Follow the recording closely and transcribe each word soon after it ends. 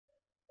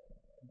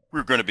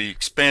We're going to be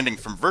expanding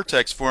from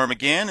vertex form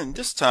again, and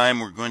this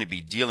time we're going to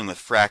be dealing with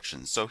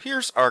fractions. So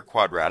here's our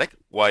quadratic,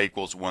 y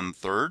equals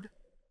 1/3,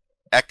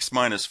 x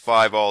minus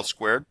 5 all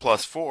squared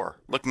plus 4.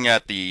 Looking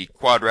at the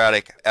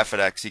quadratic f at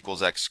x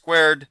equals x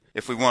squared,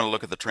 if we want to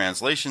look at the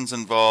translations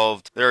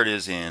involved, there it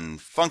is in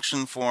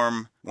function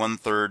form,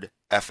 1/3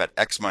 f at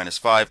x minus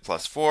 5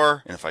 plus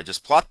 4. And if I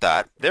just plot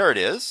that, there it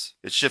is.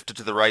 It's shifted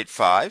to the right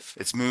 5,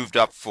 it's moved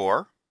up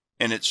 4,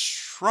 and it's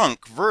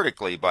shrunk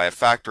vertically by a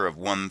factor of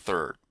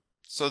 1/3.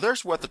 So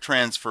there's what the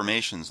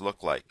transformations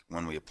look like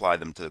when we apply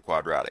them to the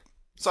quadratic.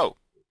 So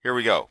here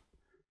we go.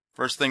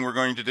 First thing we're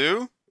going to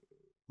do,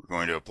 we're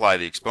going to apply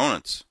the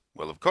exponents.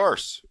 Well, of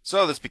course.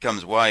 So this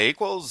becomes y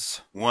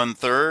equals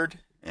 1/3,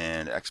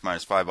 and x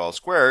minus 5 all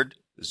squared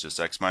is just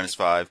x minus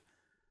 5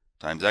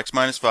 times x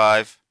minus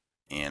 5,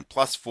 and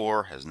plus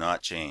 4 has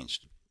not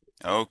changed.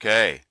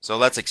 Okay, so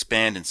let's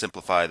expand and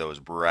simplify those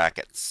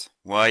brackets.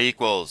 Y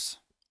equals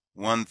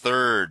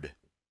 1/3.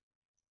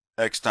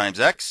 X times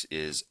x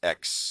is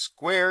x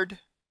squared.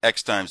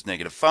 X times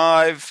negative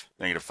 5,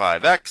 negative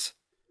 5x.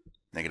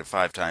 Negative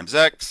 5 times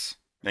x,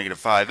 negative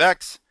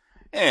 5x.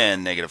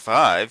 And negative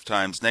 5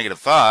 times negative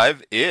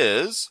 5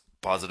 is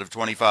positive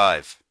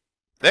 25.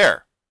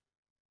 There.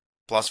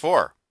 Plus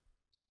 4.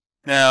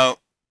 Now,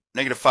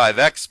 negative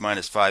 5x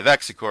minus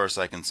 5x, of course,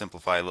 I can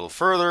simplify a little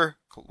further,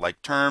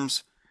 like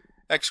terms.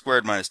 X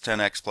squared minus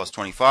 10x plus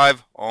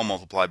 25, all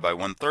multiplied by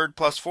 1/3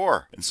 plus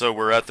 4. And so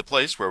we're at the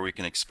place where we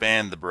can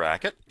expand the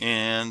bracket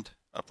and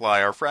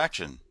apply our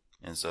fraction.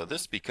 And so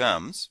this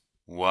becomes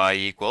y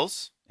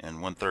equals,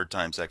 and 1/3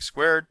 times x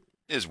squared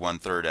is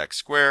 1/3 x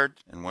squared,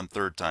 and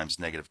 1/3 times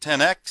negative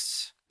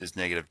 10x is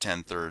negative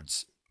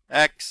 10/3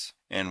 x,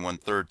 and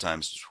 1/3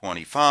 times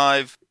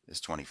 25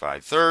 is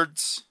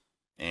 25/3.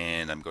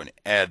 And I'm going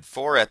to add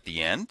 4 at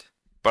the end.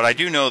 But I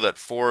do know that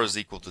 4 is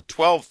equal to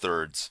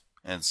 12/3.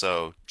 And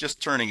so just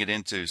turning it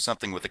into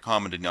something with a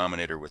common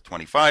denominator with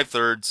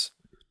 25/3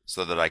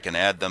 so that I can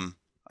add them,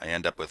 I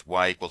end up with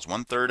y equals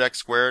 1/3 x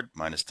squared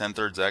minus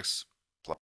 10/3 x